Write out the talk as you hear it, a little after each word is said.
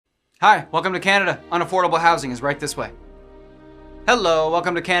Hi, welcome to Canada. Unaffordable housing is right this way. Hello,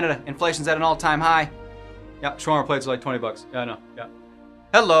 welcome to Canada. Inflation's at an all-time high. Yeah, shawarma plates are like 20 bucks. Yeah, I know, yeah.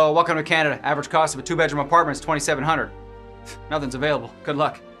 Hello, welcome to Canada. Average cost of a 2-bedroom apartment is $2,700. Nothing's available. Good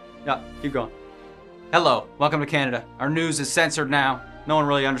luck. Yeah, keep going. Hello, welcome to Canada. Our news is censored now. No one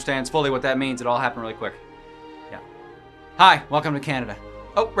really understands fully what that means. It all happened really quick. Yeah. Hi, welcome to Canada.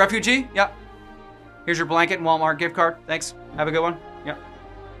 Oh, refugee? Yeah. Here's your blanket and Walmart gift card. Thanks. Have a good one. Yeah.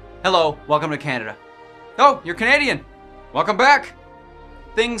 Hello, welcome to Canada. Oh, you're Canadian. Welcome back.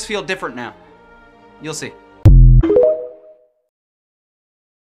 Things feel different now. You'll see.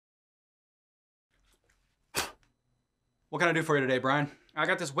 What can I do for you today, Brian? I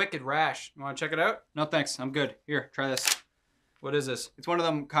got this wicked rash. You want to check it out? No, thanks. I'm good. Here, try this. What is this? It's one of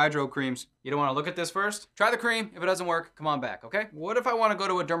them hydro creams. You don't want to look at this first? Try the cream. If it doesn't work, come on back, okay? What if I want to go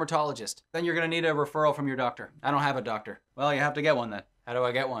to a dermatologist? Then you're going to need a referral from your doctor. I don't have a doctor. Well, you have to get one then. How do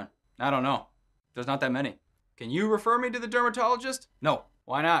I get one? I don't know. There's not that many. Can you refer me to the dermatologist? No.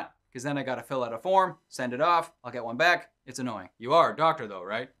 Why not? Because then I got to fill out a form, send it off, I'll get one back. It's annoying. You are a doctor though,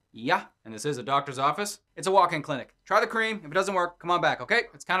 right? Yeah. And this is a doctor's office? It's a walk-in clinic. Try the cream. If it doesn't work, come on back, okay?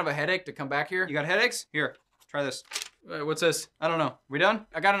 It's kind of a headache to come back here. You got headaches? Here, try this. What's this? I don't know. We done?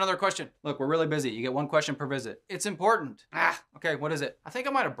 I got another question. Look, we're really busy. You get one question per visit. It's important. Okay, what is it? I think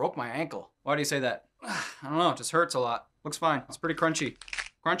I might have broke my ankle. Why do you say that? I don't know, it just hurts a lot. Looks fine. It's pretty crunchy.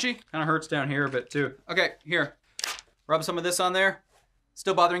 Crunchy? Kind of hurts down here a bit too. Okay, here. Rub some of this on there.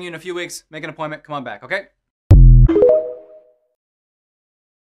 Still bothering you in a few weeks. Make an appointment. Come on back, okay?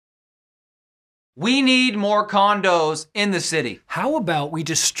 We need more condos in the city. How about we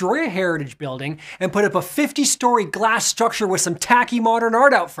destroy a heritage building and put up a 50-story glass structure with some tacky modern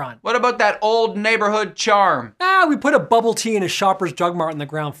art out front? What about that old neighborhood charm? We put a bubble tea and a Shoppers Drug Mart on the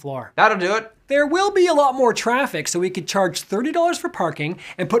ground floor. That'll do it. There will be a lot more traffic, so we could charge $30 for parking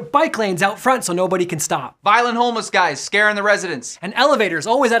and put bike lanes out front so nobody can stop. Violent homeless guys scaring the residents. An elevator's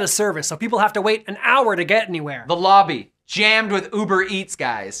always out of service, so people have to wait an hour to get anywhere. The lobby, jammed with Uber Eats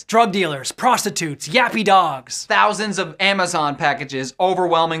guys. Drug dealers, prostitutes, yappy dogs. Thousands of Amazon packages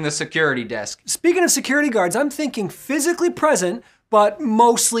overwhelming the security desk. Speaking of security guards, I'm thinking physically present, but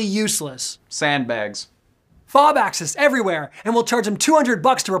mostly useless. Sandbags. Fob access everywhere, and we'll charge them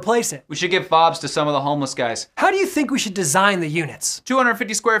 $200 to replace it. We should give fobs to some of the homeless guys. How do you think we should design the units?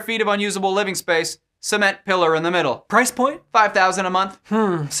 250 square feet of unusable living space, cement pillar in the middle. Price point? $5,000 a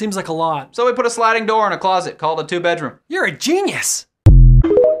month. Seems like a lot. So we put a sliding door in a closet, called a 2-bedroom. You're a genius.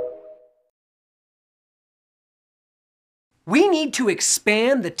 We need to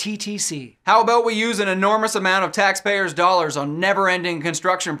expand the TTC. How about we use an enormous amount of taxpayers' dollars on never-ending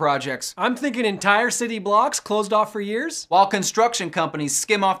construction projects? I'm thinking entire city blocks closed off for years. While construction companies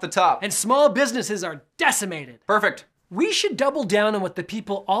skim off the top. And small businesses are decimated. Perfect. We should double down on what the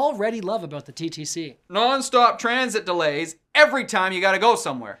people already love about the TTC. Non-stop transit delays every time you gotta go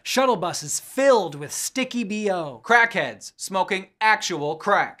somewhere. Shuttle buses filled with sticky BO. Crackheads smoking actual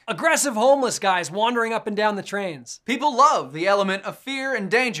crack. Aggressive homeless guys wandering up and down the trains. People love the element of fear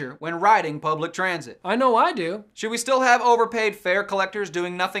and danger when riding public transit. I know I do. Should we still have overpaid fare collectors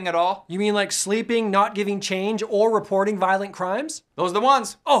doing nothing at all? You mean like sleeping, not giving change, or reporting violent crimes? Those are the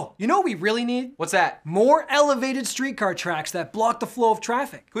ones. Oh, you know what we really need? What's that? More elevated streetcar tracks that block the flow of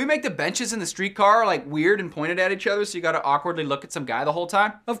traffic. Can we make the benches in the streetcar like weird and pointed at each other so you gotta awkwardly look at some guy the whole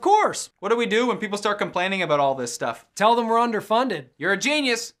time? Of course. What do we do when people start complaining about all this stuff? Tell them we're underfunded. You're a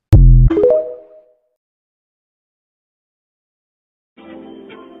genius.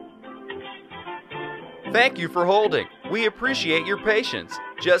 Thank you for holding. We appreciate your patience.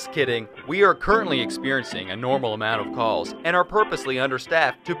 Just kidding. We are currently experiencing a normal amount of calls and are purposely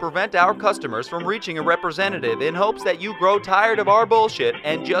understaffed to prevent our customers from reaching a representative in hopes that you grow tired of our bullshit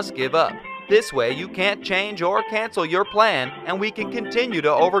and just give up. This way you can't change or cancel your plan and we can continue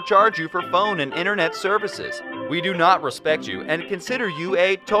to overcharge you for phone and internet services. We do not respect you and consider you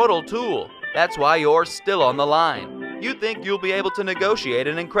a total tool. That's why you're still on the line. You think you'll be able to negotiate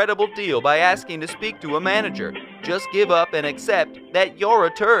an incredible deal by asking to speak to a manager. Just give up and accept that you're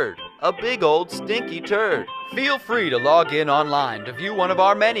a turd. A big old stinky turd. Feel free to log in online to view one of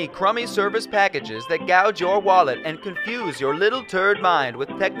our many crummy service packages that gouge your wallet and confuse your little turd mind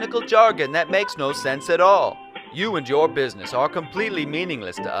with technical jargon that makes no sense at all. You and your business are completely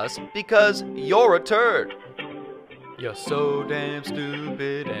meaningless to us because you're a turd. You're so damn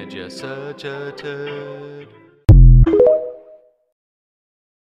stupid and you're such a turd.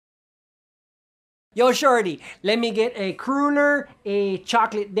 Yo, shorty, let me get a crooner, a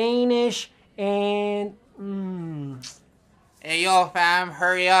chocolate Danish, and Hey, yo, fam,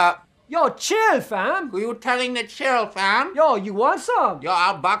 hurry up. Yo, chill, fam. Who you telling to chill, fam? Yo, you want some? Yo,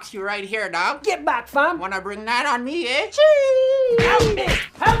 I'll box you right here, dog. Get back, fam. Wanna bring that on me, eh? Help me!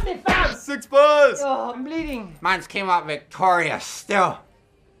 Help me, fam! $6. Oh, I'm bleeding. Mans came out victorious still.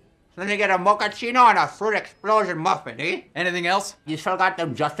 Let me get a mochaccino and a fruit explosion muffin, eh? Anything else? You still got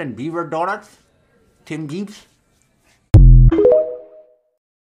them Justin Bieber donuts? Tim Gibbs?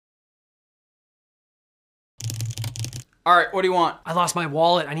 All right, what do you want? I lost my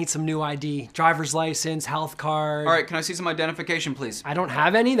wallet. I need some new ID. Driver's license, health card. All right, can I see some identification, please? I don't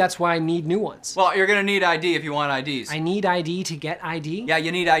have any. That's why I need new ones. Well, you're gonna need ID if you want IDs. I need ID to get ID? Yeah,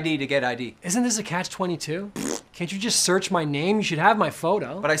 you need ID to get ID. Isn't this a catch-22? Can't you just search my name? You should have my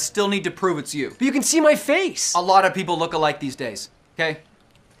photo. But I still need to prove it's you. But you can see my face. A lot of people look alike these days, okay?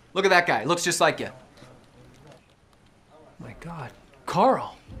 Look at that guy, looks just like you. My God.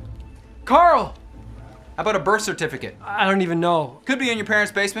 Carl. Carl! How about a birth certificate? I don't even know. Could be in your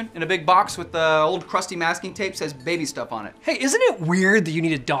parents' basement, in a big box with old crusty masking tape, says baby stuff on it. Hey, isn't it weird that you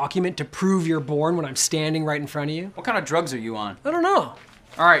need a document to prove you're born when I'm standing right in front of you? What kind of drugs are you on? I don't know.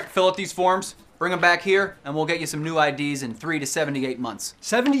 All right, fill out these forms, bring them back here, and we'll get you some new IDs in 3 to 78 months.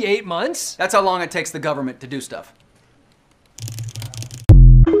 78 months? That's how long it takes the government to do stuff.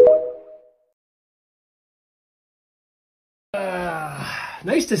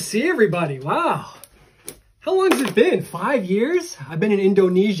 Nice to see everybody. Wow. How long has it been? 5 years? I've been in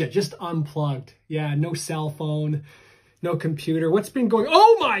Indonesia, just unplugged. Yeah, no cell phone, no computer. What's been going on?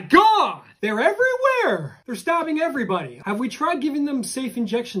 Oh my God! They're everywhere! They're stabbing everybody. Have we tried giving them safe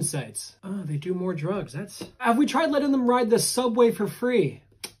injection sites? Oh, they do more drugs. Have we tried letting them ride the subway for free?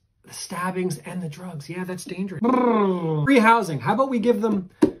 The stabbings and the drugs. Yeah, that's dangerous. Free housing. How about we give them...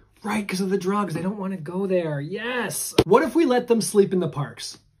 Right, because of the drugs. They don't want to go there. Yes! What if we let them sleep in the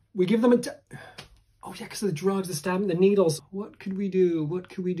parks? We give them a... Oh yeah, because of the drugs, the stabbing, the needles. What could we do? What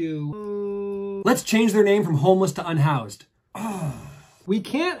could we do? Let's change their name from homeless to unhoused. Oh. We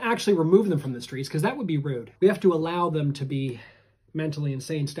can't actually remove them from the streets because that would be rude. We have to allow them to be mentally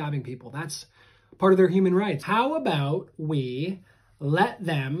insane, stabbing people. That's part of their human rights. How about we let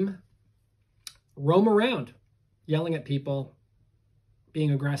them roam around, yelling at people,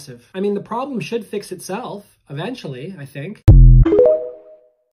 being aggressive? I mean, the problem should fix itself eventually, I think.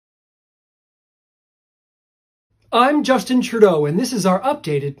 I'm Justin Trudeau, and this is our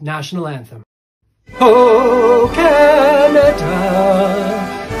updated national anthem. Oh, Canada,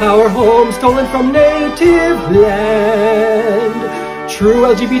 our home stolen from native land. True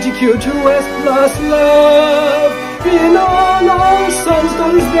LGBTQ2S+ love in all our sons,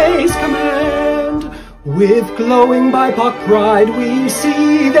 daughters, days command. With glowing BIPOC pride, we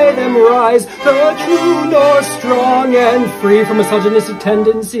see they them rise, the true North strong and free from misogynistic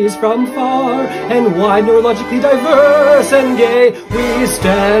tendencies from far and wide, neurologically diverse and gay. We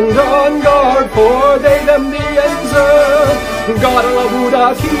stand on guard for they them the ends. God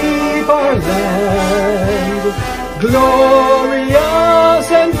Allah keep our land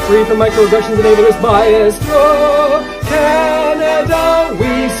glorious and free from microaggressions and ableist bias. Oh, Canada,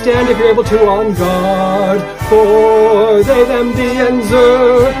 we stand if you're able to on guard for they, them, the ends.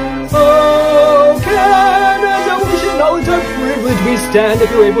 Oh, Canada, we should acknowledge our privilege. We stand if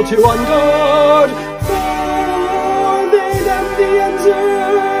you're able to on guard